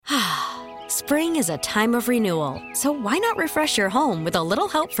Spring is a time of renewal, so why not refresh your home with a little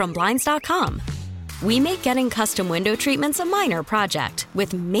help from Blinds.com? We make getting custom window treatments a minor project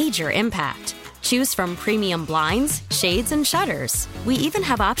with major impact. Choose from premium blinds, shades, and shutters. We even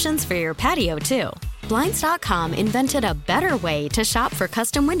have options for your patio, too. Blinds.com invented a better way to shop for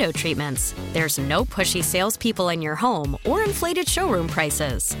custom window treatments. There's no pushy salespeople in your home or inflated showroom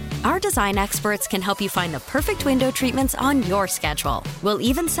prices. Our design experts can help you find the perfect window treatments on your schedule. We'll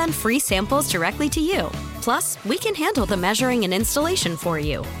even send free samples directly to you. Plus, we can handle the measuring and installation for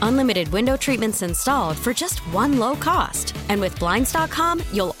you. Unlimited window treatments installed for just one low cost. And with Blinds.com,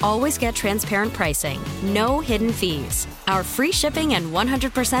 you'll always get transparent pricing. No hidden fees. Our free shipping and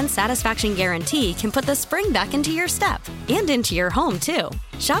 100% satisfaction guarantee can put the spring back into your step and into your home, too.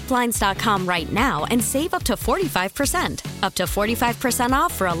 Shop Blinds.com right now and save up to 45%. Up to 45%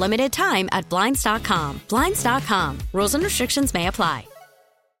 off for a limited time at Blinds.com. Blinds.com. Rules and restrictions may apply.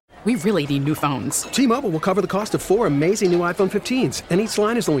 We really need new phones. T-Mobile will cover the cost of 4 amazing new iPhone 15s, and each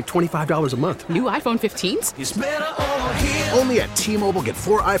line is only $25 a month. New iPhone 15s? It's better over here. Only at T-Mobile, get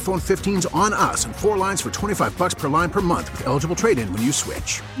 4 iPhone 15s on us and 4 lines for $25 per line per month with eligible trade-in when you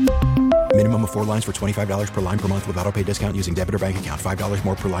switch. Minimum of 4 lines for $25 per line per month with autopay discount using debit or bank account. $5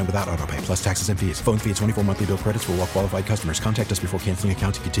 more per line without autopay, plus taxes and fees. Phone fee at 24 monthly bill credits for well-qualified customers. Contact us before canceling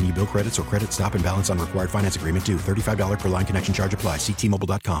account to continue bill credits or credit stop and balance on required finance agreement due. $35 per line connection charge applies. See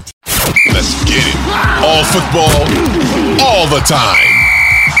T-Mobile.com. Let's get it. All football, all the time.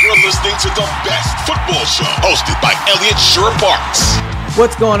 You're listening to the best football show hosted by Elliot Shore-Parks.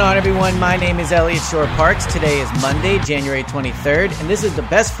 What's going on, everyone? My name is Elliot Shore-Parks. Today is Monday, January 23rd, and this is the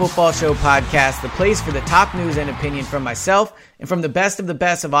Best Football Show podcast, the place for the top news and opinion from myself and from the best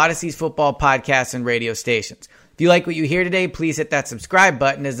of Odyssey's football podcasts and radio stations. If you like what you hear today, please hit that subscribe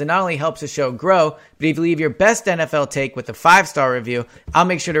button, as it not only helps the show grow, but if you leave your best NFL take with a 5-star review, I'll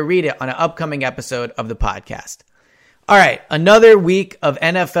make sure to read it on an upcoming episode of the podcast. All right, another week of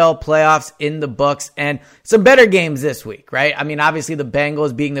NFL playoffs in the books and some better games this week, right? I mean, obviously the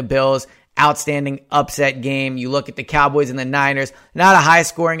Bengals beating the Bills, outstanding upset game. You look at the Cowboys and the Niners, not a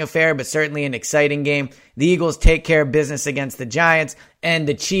high-scoring affair, but certainly an exciting game. The Eagles take care of business against the Giants, and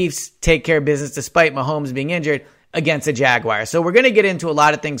the Chiefs take care of business despite Mahomes being injured against the Jaguars. So we're going to get into a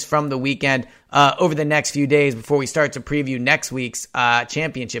lot of things from the weekend over the next few days before we start to preview next week's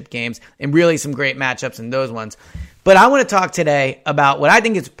championship games and really some great matchups in those ones. But I want to talk today about what I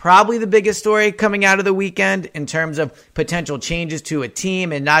think is probably the biggest story coming out of the weekend in terms of potential changes to a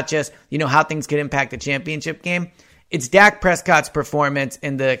team and not just, how things could impact the championship game. It's Dak Prescott's performance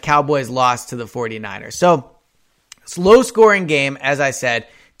in the Cowboys' loss to the 49ers. So, it's a low-scoring game, as I said.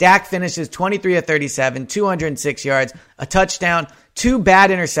 Dak finishes 23 of 37, 206 yards, a touchdown, 2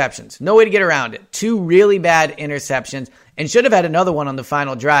 bad interceptions. No way to get around it. 2 really bad interceptions, and should have had another one on the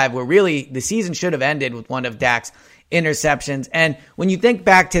final drive where really the season should have ended with one of Dak's interceptions. And when you think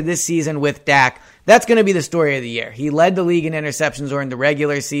back to this season with Dak, that's going to be the story of the year. He led the league in interceptions during the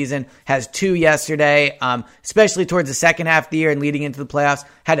regular season, has 2 yesterday, especially towards the second half of the year and leading into the playoffs,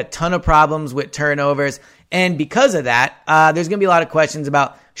 had a ton of problems with turnovers. And because of that, there's going to be a lot of questions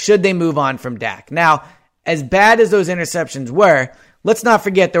about should they move on from Dak. Now, as bad as those interceptions were, let's not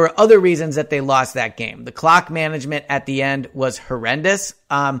forget there were other reasons that they lost that game. The clock management at the end was horrendous.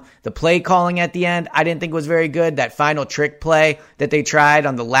 The play calling at the end, I didn't think was very good. That final trick play that they tried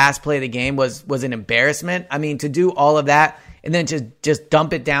on the last play of the game was an embarrassment. I mean, to do all of that and then just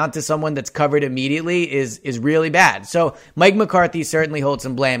dump it down to someone that's covered immediately is really bad. So Mike McCarthy certainly holds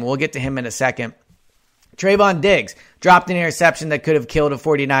some blame. We'll get to him in a second. Trayvon Diggs dropped an interception that could have killed a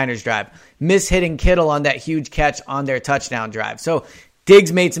 49ers drive. Mishitting Kittle on that huge catch on their touchdown drive. So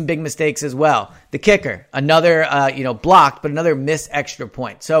Diggs made some big mistakes as well. The kicker, another blocked, but another missed extra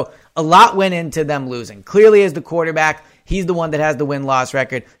point. So a lot went into them losing. Clearly as the quarterback, he's the one that has the win-loss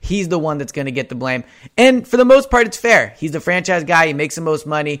record. He's the one that's going to get the blame. And for the most part, it's fair. He's the franchise guy. He makes the most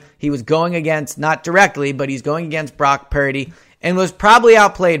money. He was going against, not directly, but he's going against Brock Purdy, and was probably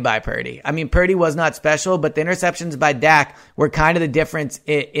outplayed by Purdy. I mean, Purdy was not special, but the interceptions by Dak were kind of the difference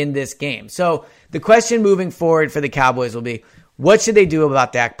in this game. So the question moving forward for the Cowboys will be, what should they do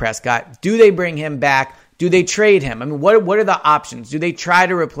about Dak Prescott? Do they bring him back? Do they trade him? I mean, what are the options? Do they try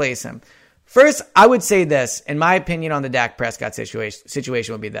to replace him? First, I would say this, in my opinion on the Dak Prescott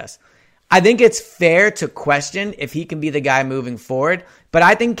situation would be this. I think it's fair to question if he can be the guy moving forward, but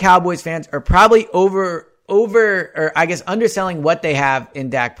I think Cowboys fans are probably underselling what they have in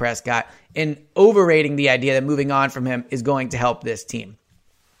Dak Prescott and overrating the idea that moving on from him is going to help this team.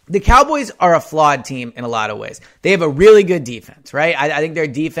 The Cowboys are a flawed team in a lot of ways. They have a really good defense, right? I think their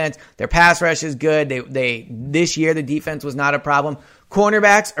defense, their pass rush is good. This year, the defense was not a problem.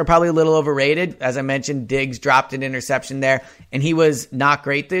 Cornerbacks are probably a little overrated. As I mentioned, Diggs dropped an interception there, and he was not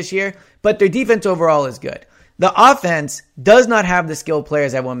great this year. But their defense overall is good. The offense does not have the skilled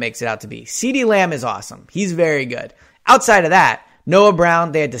players everyone makes it out to be. CeeDee Lamb is awesome. He's very good. Outside of that, Noah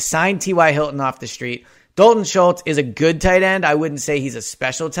Brown, they had to sign T.Y. Hilton off the street. Dalton Schultz is a good tight end. I wouldn't say he's a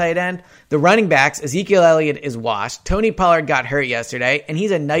special tight end. The running backs, Ezekiel Elliott is washed. Tony Pollard got hurt yesterday, and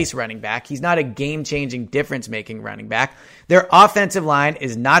he's a nice running back. He's not a game-changing, difference-making running back. Their offensive line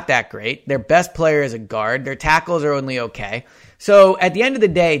is not that great. Their best player is a guard. Their tackles are only okay. So at the end of the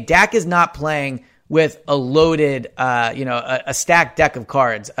day, Dak is not playing with a loaded, a stacked deck of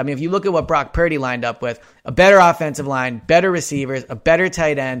cards. I mean, if you look at what Brock Purdy lined up with, a better offensive line, better receivers, a better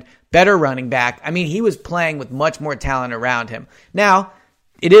tight end, better running back. I mean, he was playing with much more talent around him. Now,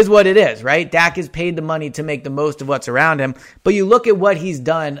 it is what it is, right? Dak is paid the money to make the most of what's around him, but you look at what he's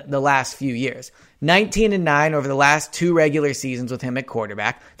done the last few years. 19-9 over the last 2 regular seasons with him at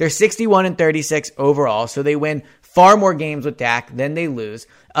quarterback. They're 61-36 overall, so they win far more games with Dak than they lose.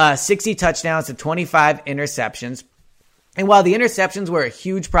 60 touchdowns to 25 interceptions. And while the interceptions were a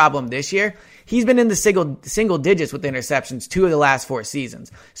huge problem this year, he's been in the single digits with interceptions 2 of the last 4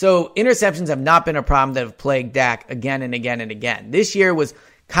 seasons. So interceptions have not been a problem that have plagued Dak again and again and again. This year was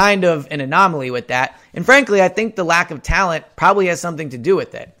kind of an anomaly with that. And frankly, I think the lack of talent probably has something to do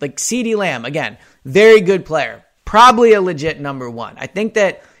with it. Like CeeDee Lamb, again, very good player. Probably a legit number 1. I think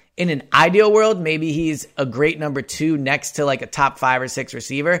that in an ideal world, maybe he's a great number 2 next to like a top 5 or 6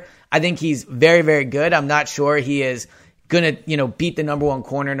 receiver. I think he's very, very good. I'm not sure he is going to, beat the number 1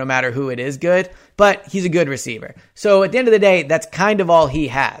 corner no matter who it is good, but he's a good receiver. So at the end of the day, that's kind of all he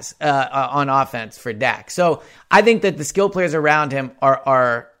has on offense for Dak. So I think that the skill players around him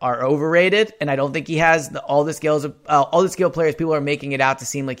are overrated, and I don't think he has all the skills of all the skill players people are making it out to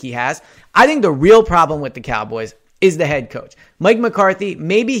seem like he has. I think the real problem with the Cowboys is the head coach. Mike McCarthy,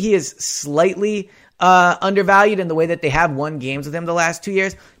 maybe he is slightly undervalued in the way that they have won games with him the last 2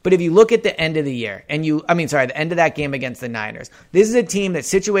 years. But if you look at the end of the year the end of that game against the Niners, this is a team that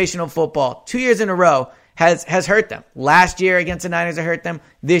situational football 2 years in a row has hurt them. Last year against the Niners, it hurt them.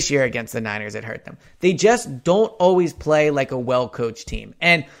 This year against the Niners, it hurt them. They just don't always play like a well-coached team.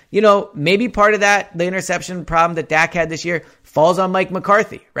 And, maybe part of that, the interception problem that Dak had this year, falls on Mike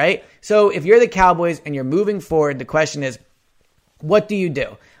McCarthy, right? So if you're the Cowboys and you're moving forward, the question is, what do you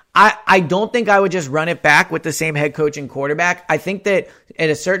do? I don't think I would just run it back with the same head coach and quarterback. I think that at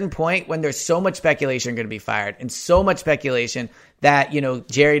a certain point when there's so much speculation going to be fired and so much speculation that,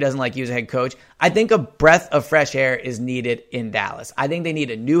 Jerry doesn't like you as a head coach, I think a breath of fresh air is needed in Dallas. I think they need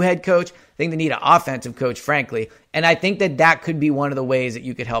a new head coach. I think they need an offensive coach, frankly. And I think that could be one of the ways that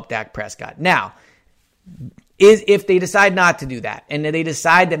you could help Dak Prescott. Now, if they decide not to do that and they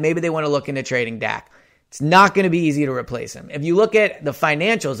decide that maybe they want to look into trading Dak, it's not going to be easy to replace him. If you look at the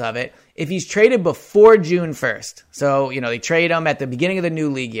financials of it, if he's traded before June 1st, so, they trade him at the beginning of the new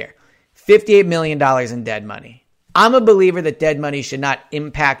league year, $58 million in dead money. I'm a believer that dead money should not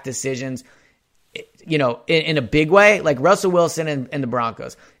impact decisions, in a big way, like Russell Wilson and the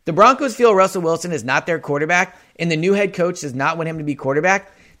Broncos. The Broncos feel Russell Wilson is not their quarterback and the new head coach does not want him to be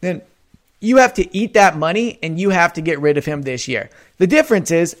quarterback, then you have to eat that money and you have to get rid of him this year. The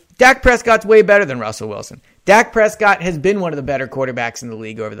difference is Dak Prescott's way better than Russell Wilson. Dak Prescott has been one of the better quarterbacks in the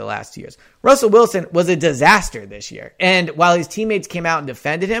league over the last 2 years. Russell Wilson was a disaster this year. And while his teammates came out and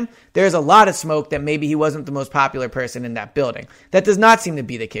defended him, there's a lot of smoke that maybe he wasn't the most popular person in that building. That does not seem to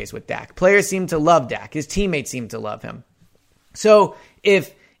be the case with Dak. Players seem to love Dak. His teammates seem to love him. So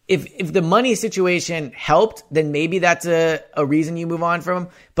if the money situation helped, then maybe that's a reason you move on from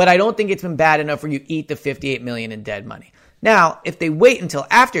him. But I don't think it's been bad enough where you eat the $58 million in dead money. Now, if they wait until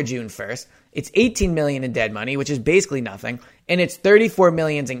after June 1st, it's $18 million in dead money, which is basically nothing, and it's $34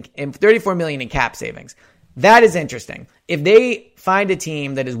 million in cap savings. That is interesting. If they find a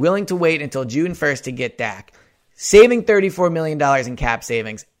team that is willing to wait until June 1st to get Dak, saving $34 million in cap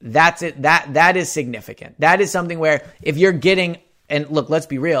savings, that's it. That is significant. That is something where if you're getting, and look, let's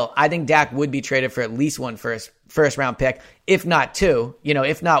be real, I think Dak would be traded for at least one first round pick, if not 2,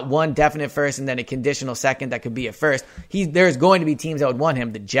 if not one definite first and then a conditional second that could be a first. There's going to be teams that would want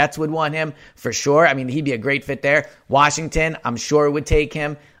him. The Jets would want him for sure. I mean, he'd be a great fit there. Washington, I'm sure would take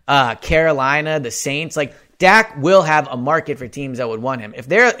him. Carolina, the Saints, like Dak will have a market for teams that would want him. If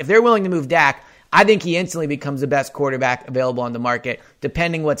they're willing to move Dak, I think he instantly becomes the best quarterback available on the market,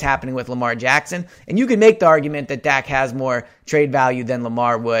 depending what's happening with Lamar Jackson. And you could make the argument that Dak has more trade value than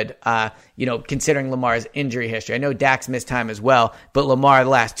Lamar would, considering Lamar's injury history. I know Dak's missed time as well, but Lamar the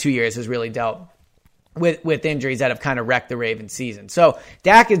last 2 years has really dealt with injuries that have kind of wrecked the Ravens season. So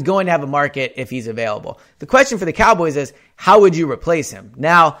Dak is going to have a market if he's available. The question for the Cowboys is, how would you replace him?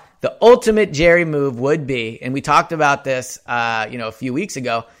 Now, the ultimate Jerry move would be, and we talked about this, a few weeks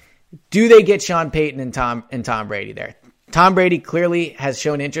ago, do they get Sean Payton and Tom Brady there? Tom Brady clearly has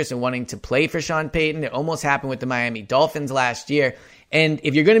shown interest in wanting to play for Sean Payton. It almost happened with the Miami Dolphins last year. And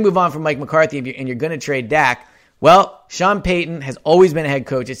if you're going to move on from Mike McCarthy and you're going to trade Dak, well, Sean Payton has always been a head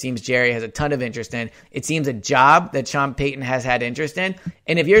coach. It seems Jerry has a ton of interest in. It seems a job that Sean Payton has had interest in.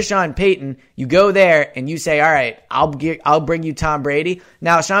 And if you're Sean Payton, you go there and you say, all right, I'll bring you Tom Brady.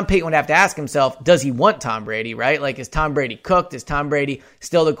 Now, Sean Payton would have to ask himself, does he want Tom Brady, right? Like, is Tom Brady cooked? Is Tom Brady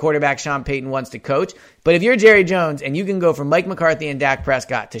still the quarterback Sean Payton wants to coach? But if you're Jerry Jones and you can go from Mike McCarthy and Dak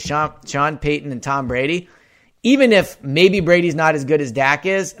Prescott to Sean Payton and Tom Brady, even if maybe Brady's not as good as Dak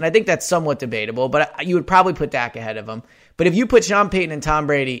is, and I think that's somewhat debatable, but you would probably put Dak ahead of him. But if you put Sean Payton and Tom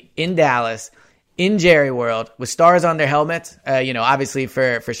Brady in Dallas, in Jerry World, with stars on their helmets, obviously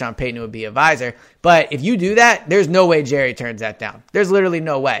for Sean Payton it would be a visor. But if you do that, there's no way Jerry turns that down. There's literally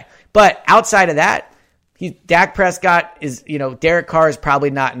no way. But outside of that, Dak Prescott is, Derek Carr is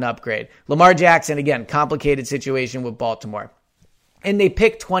probably not an upgrade. Lamar Jackson, again, complicated situation with Baltimore. And they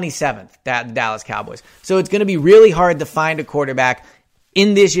picked 27th, the Dallas Cowboys. So it's going to be really hard to find a quarterback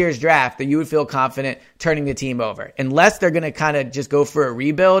in this year's draft that you would feel confident turning the team over. Unless they're going to kind of just go for a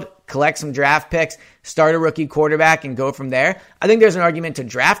rebuild, collect some draft picks, start a rookie quarterback, and go from there. I think there's an argument to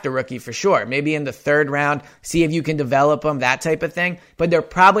draft a rookie for sure. Maybe in the third round, see if you can develop them, that type of thing. But they're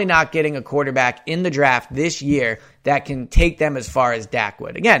probably not getting a quarterback in the draft this year that can take them as far as Dak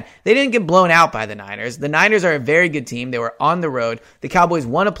would. Again, they didn't get blown out by the Niners. The Niners are a very good team. They were on the road. The Cowboys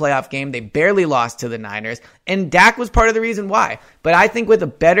won a playoff game. They barely lost to the Niners. And Dak was part of the reason why. But I think with a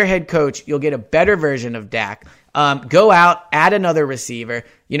better head coach, you'll get a better version of Dak. Go out, add another receiver,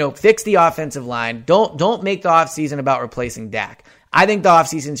 fix the offensive line. Don't make the offseason about replacing Dak. I think the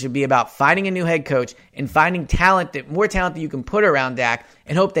offseason should be about finding a new head coach and finding more talent that you can put around Dak,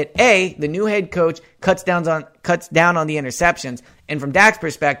 and hope that the new head coach cuts down on the interceptions. And from Dak's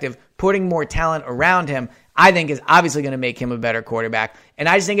perspective, putting more talent around him, I think, is obviously going to make him a better quarterback. And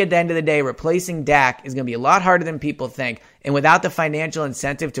I just think at the end of the day, replacing Dak is going to be a lot harder than people think. And without the financial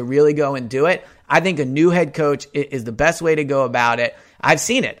incentive to really go and do it, I think a new head coach is the best way to go about it. I've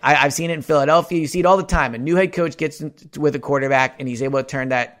seen it. I've seen it in Philadelphia. You see it all the time. A new head coach gets with a quarterback and he's able to turn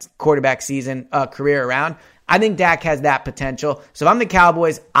that quarterback career around. I think Dak has that potential. So if I'm the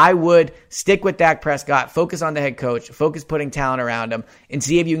Cowboys, I would stick with Dak Prescott, focus on the head coach, focus putting talent around him, and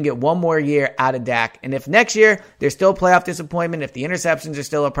see if you can get one more year out of Dak. And if next year there's still playoff disappointment, if the interceptions are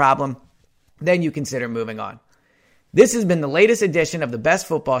still a problem, then you consider moving on. This has been the latest edition of the Best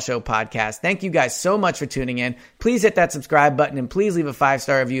Football Show podcast. Thank you guys so much for tuning in. Please hit that subscribe button and please leave a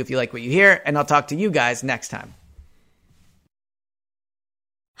 5-star review if you like what you hear, and I'll talk to you guys next time.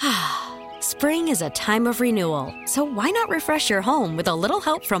 Spring is a time of renewal, so why not refresh your home with a little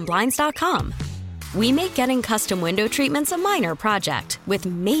help from Blinds.com? We make getting custom window treatments a minor project with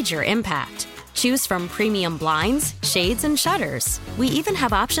major impact. Choose from premium blinds, shades, and shutters. We even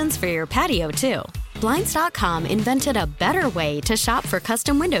have options for your patio, too. Blinds.com invented a better way to shop for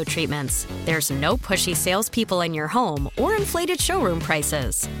custom window treatments. There's no pushy salespeople in your home or inflated showroom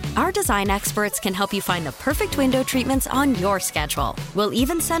prices. Our design experts can help you find the perfect window treatments on your schedule. We'll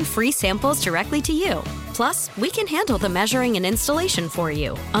even send free samples directly to you. Plus, we can handle the measuring and installation for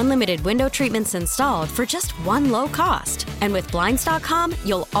you. Unlimited window treatments installed for just one low cost. And with Blinds.com,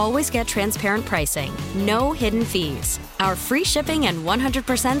 you'll always get transparent pricing. No hidden fees. Our free shipping and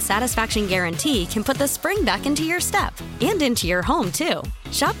 100% satisfaction guarantee can put the spring back into your step and into your home, too.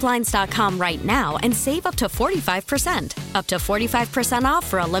 Shop Blinds.com right now and save up to 45%. Up to 45% off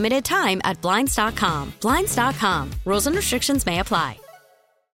for a limited time at Blinds.com. Blinds.com. Rules and restrictions may apply.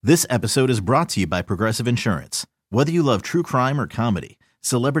 This episode is brought to you by Progressive Insurance. Whether you love true crime or comedy,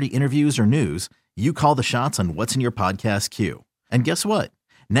 celebrity interviews or news, you call the shots on what's in your podcast queue. And guess what?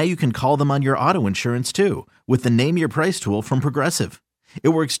 Now you can call them on your auto insurance, too, with the Name Your Price tool from Progressive. It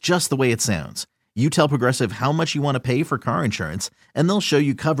works just the way it sounds. You tell Progressive how much you want to pay for car insurance, and they'll show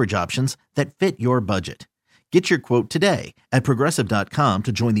you coverage options that fit your budget. Get your quote today at Progressive.com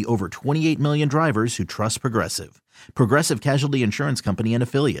to join the over 28 million drivers who trust Progressive. Progressive Casualty Insurance Company and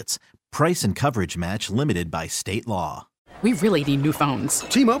Affiliates. Price and coverage match limited by state law. We really need new phones.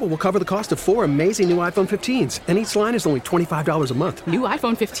 T-Mobile will cover the cost of 4 amazing new iPhone 15s, and each line is only $25 a month. New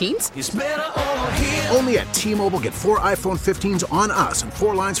iPhone 15s? It's better over here. Only at T-Mobile, get 4 iPhone 15s on us and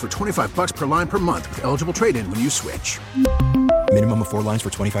 4 lines for $25 per line per month with eligible trade-in when you switch. Minimum of 4 lines for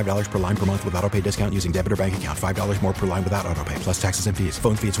 $25 per line per month with auto pay discount using debit or bank account. $5 more per line without auto pay, plus taxes and fees.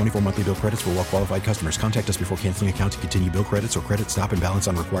 Phone fee at 24 monthly bill credits for well-qualified customers. Contact us before canceling account to continue bill credits or credit stop and balance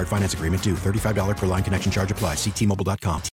on required finance agreement due. $35 per line connection charge applies. See T-Mobile.com.